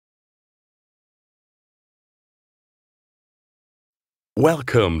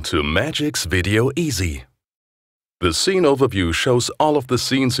Welcome to MAGIX Video Easy. The scene overview shows all of the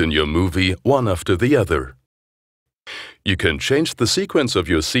scenes in your movie one after the other. You can change the sequence of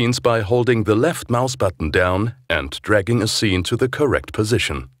your scenes by holding the left mouse button down and dragging a scene to the correct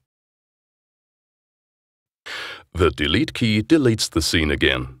position. The delete key deletes the scene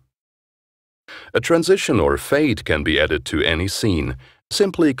again. A transition or fade can be added to any scene.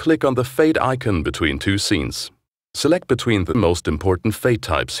 Simply click on the fade icon between two scenes. Select between the most important fade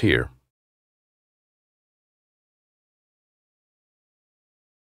types here.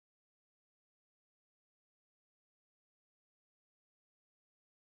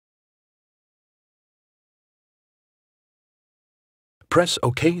 Press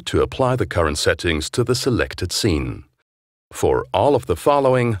OK to apply the current settings to the selected scene. For all of the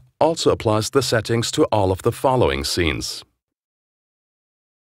following, also applies the settings to all of the following scenes.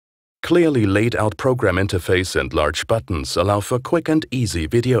 Clearly laid out program interface and large buttons allow for quick and easy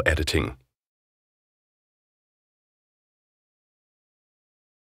video editing.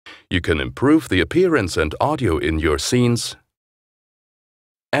 You can improve the appearance and audio in your scenes,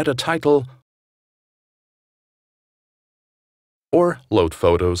 add a title, or load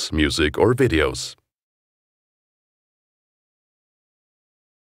photos, music, or videos.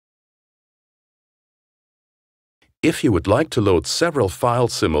 If you would like to load several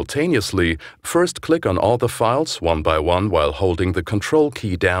files simultaneously, first click on all the files one by one while holding the Control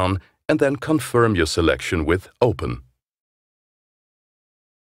key down and then confirm your selection with Open.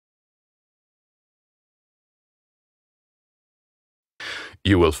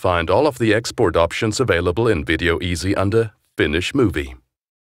 You will find all of the export options available in Video Easy under Finish Movie.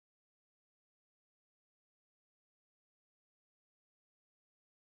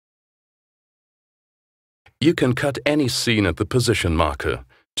 You can cut any scene at the position marker.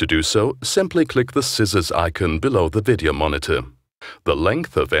 To do so, simply click the scissors icon below the video monitor. The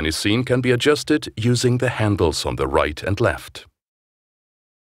length of any scene can be adjusted using the handles on the right and left.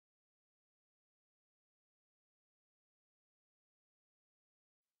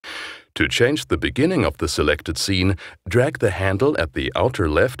 To change the beginning of the selected scene, drag the handle at the outer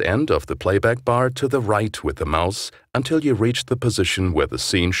left end of the playback bar to the right with the mouse until you reach the position where the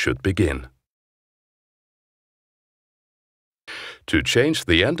scene should begin. To change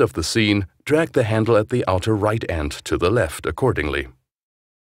the end of the scene, drag the handle at the outer right end to the left accordingly.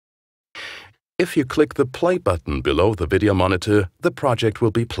 If you click the play button below the video monitor, the project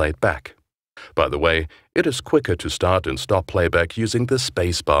will be played back. By the way, it is quicker to start and stop playback using the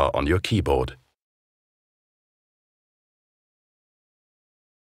spacebar on your keyboard.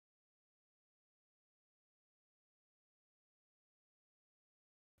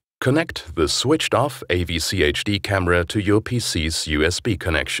 Connect the switched-off AVCHD camera to your PC's USB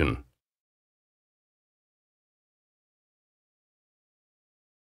connection.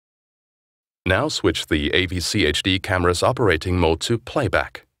 Now switch the AVCHD camera's operating mode to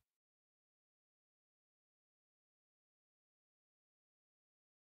playback.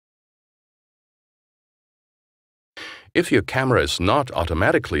 If your camera is not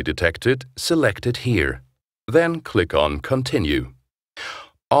automatically detected, select it here. Then click on Continue.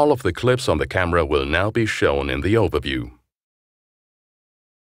 All of the clips on the camera will now be shown in the overview.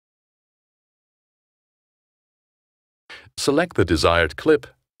 Select the desired clip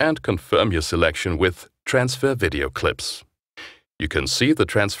and confirm your selection with Transfer Video Clips. You can see the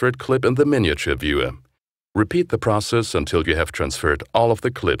transferred clip in the miniature viewer. Repeat the process until you have transferred all of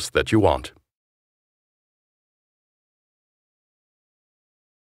the clips that you want.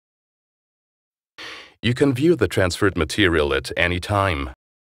 You can view the transferred material at any time.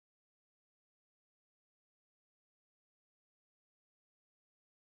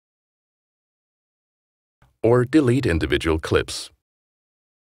 Or delete individual clips.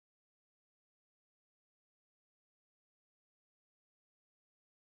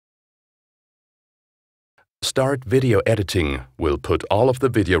 Start Video Editing will put all of the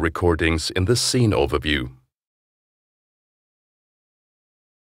video recordings in the scene overview.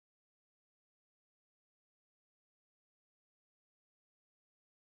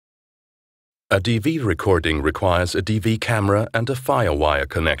 A DV recording requires a DV camera and a FireWire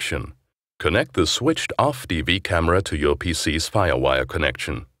connection. Connect the switched-off DV camera to your PC's FireWire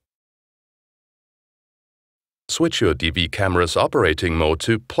connection. Switch your DV camera's operating mode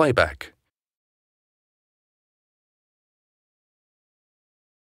to playback.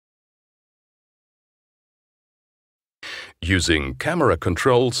 Using camera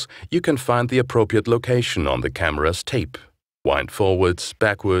controls, you can find the appropriate location on the camera's tape. Wind forwards,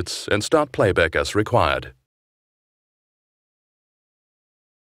 backwards, and start playback as required.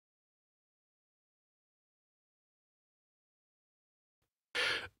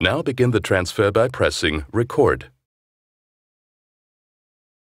 Now begin the transfer by pressing Record.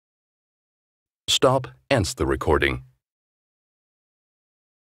 Stop ends the recording.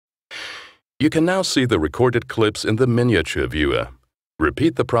 You can now see the recorded clips in the miniature viewer.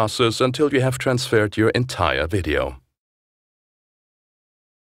 Repeat the process until you have transferred your entire video.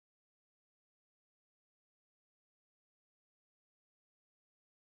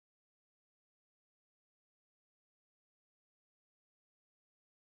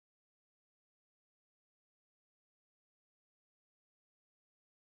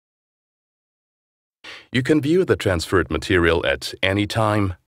 You can view the transferred material at any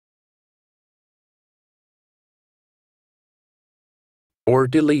time or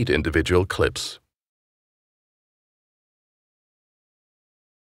delete individual clips.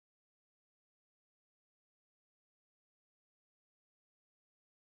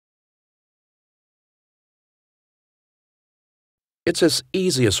 It's as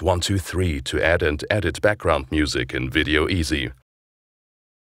easy as 1, 2, 3 to add and edit background music in Video Easy.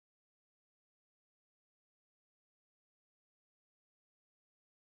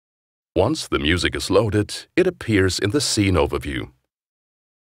 Once the music is loaded, it appears in the scene overview.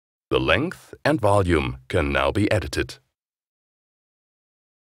 The length and volume can now be edited.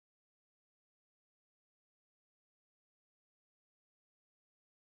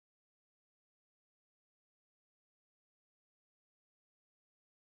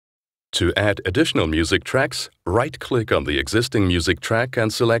 To add additional music tracks, right-click on the existing music track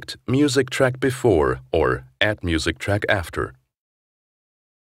and select Music Track Before or Add Music Track After.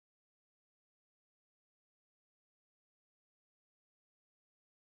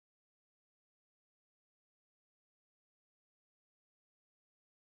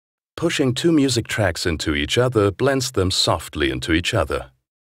 Pushing two music tracks into each other blends them softly into each other.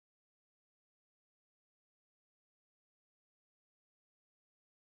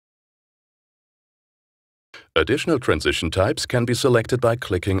 Additional transition types can be selected by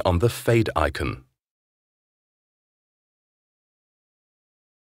clicking on the fade icon.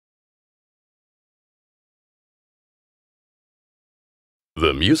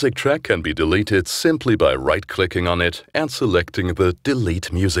 The music track can be deleted simply by right-clicking on it and selecting the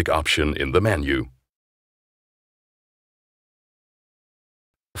Delete Music option in the menu.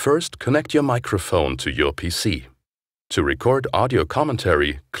 First, connect your microphone to your PC. To record audio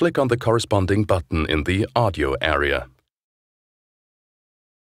commentary, click on the corresponding button in the Audio area.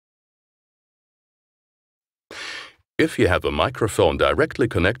 If you have a microphone directly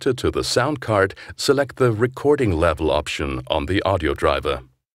connected to the sound card, select the Recording Level option on the audio driver.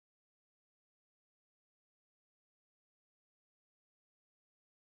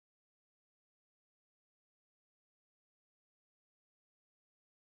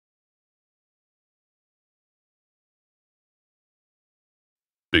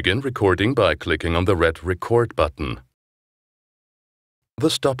 Begin recording by clicking on the red Record button.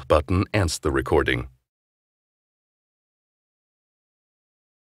 The Stop button ends the recording.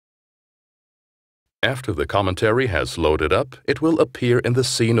 After the commentary has loaded up, it will appear in the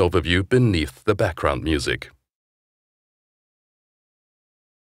scene overview beneath the background music.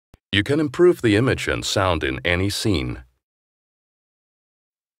 You can improve the image and sound in any scene.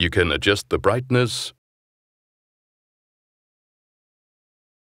 You can adjust the brightness,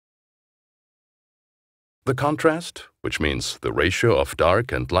 the contrast, which means the ratio of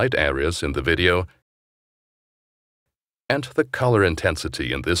dark and light areas in the video, and the color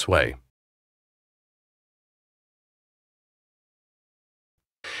intensity in this way.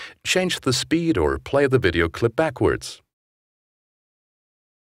 Change the speed or play the video clip backwards.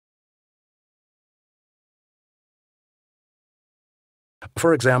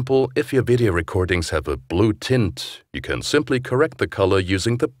 For example, if your video recordings have a blue tint, you can simply correct the color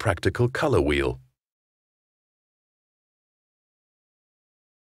using the practical color wheel.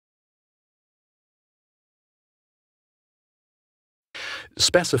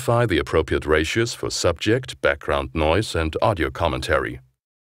 Specify the appropriate ratios for subject, background noise, and audio commentary.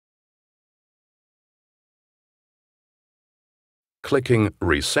 Clicking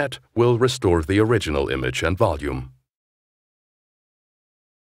Reset will restore the original image and volume.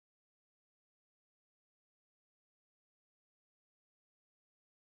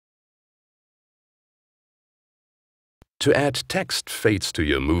 To add text fades to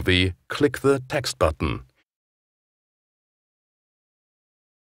your movie, click the Text button.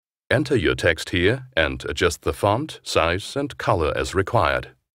 Enter your text here and adjust the font, size, and color as required.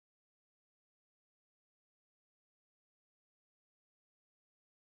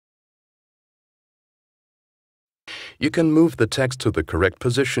 You can move the text to the correct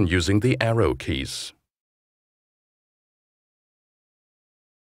position using the arrow keys.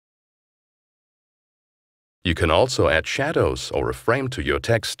 You can also add shadows or a frame to your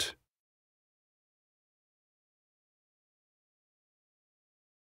text.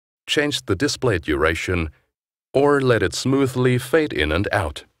 Change the display duration or let it smoothly fade in and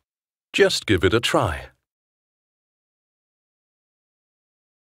out. Just give it a try.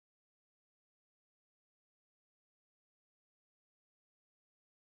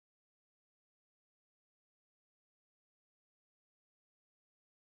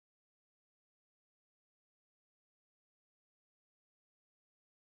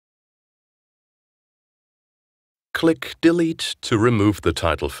 Click Delete to remove the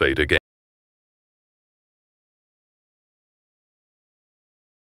title fade again.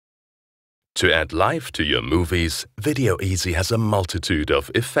 To add life to your movies, Video Easy has a multitude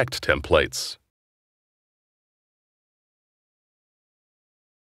of effect templates.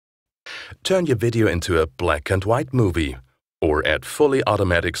 Turn your video into a black and white movie, or add fully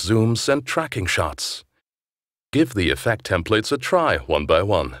automatic zooms and tracking shots. Give the effect templates a try one by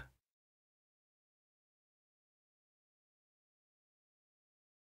one.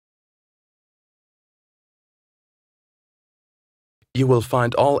 You will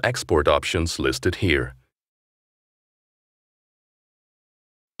find all export options listed here.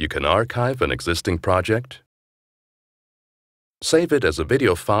 You can archive an existing project, save it as a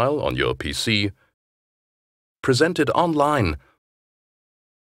video file on your PC, present it online,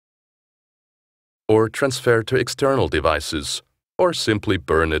 or transfer to external devices, or simply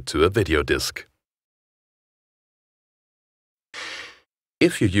burn it to a video disk.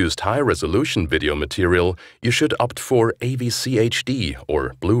 If you used high-resolution video material, you should opt for AVCHD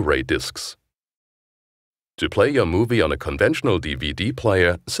or Blu-ray discs. To play your movie on a conventional DVD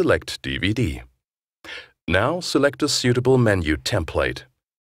player, select DVD. Now select a suitable menu template.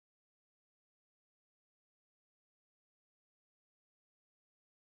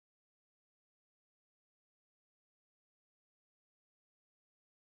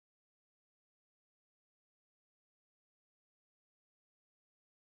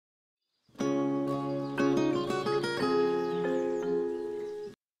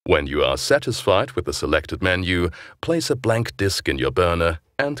 When you are satisfied with the selected menu, place a blank disk in your burner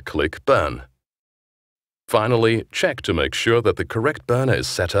and click Burn. Finally, check to make sure that the correct burner is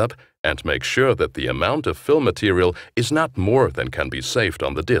set up and make sure that the amount of film material is not more than can be saved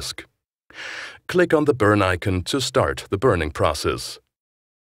on the disk. Click on the burn icon to start the burning process.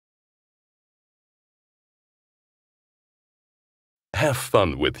 Have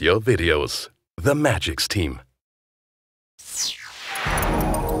fun with your videos. The MAGIX team.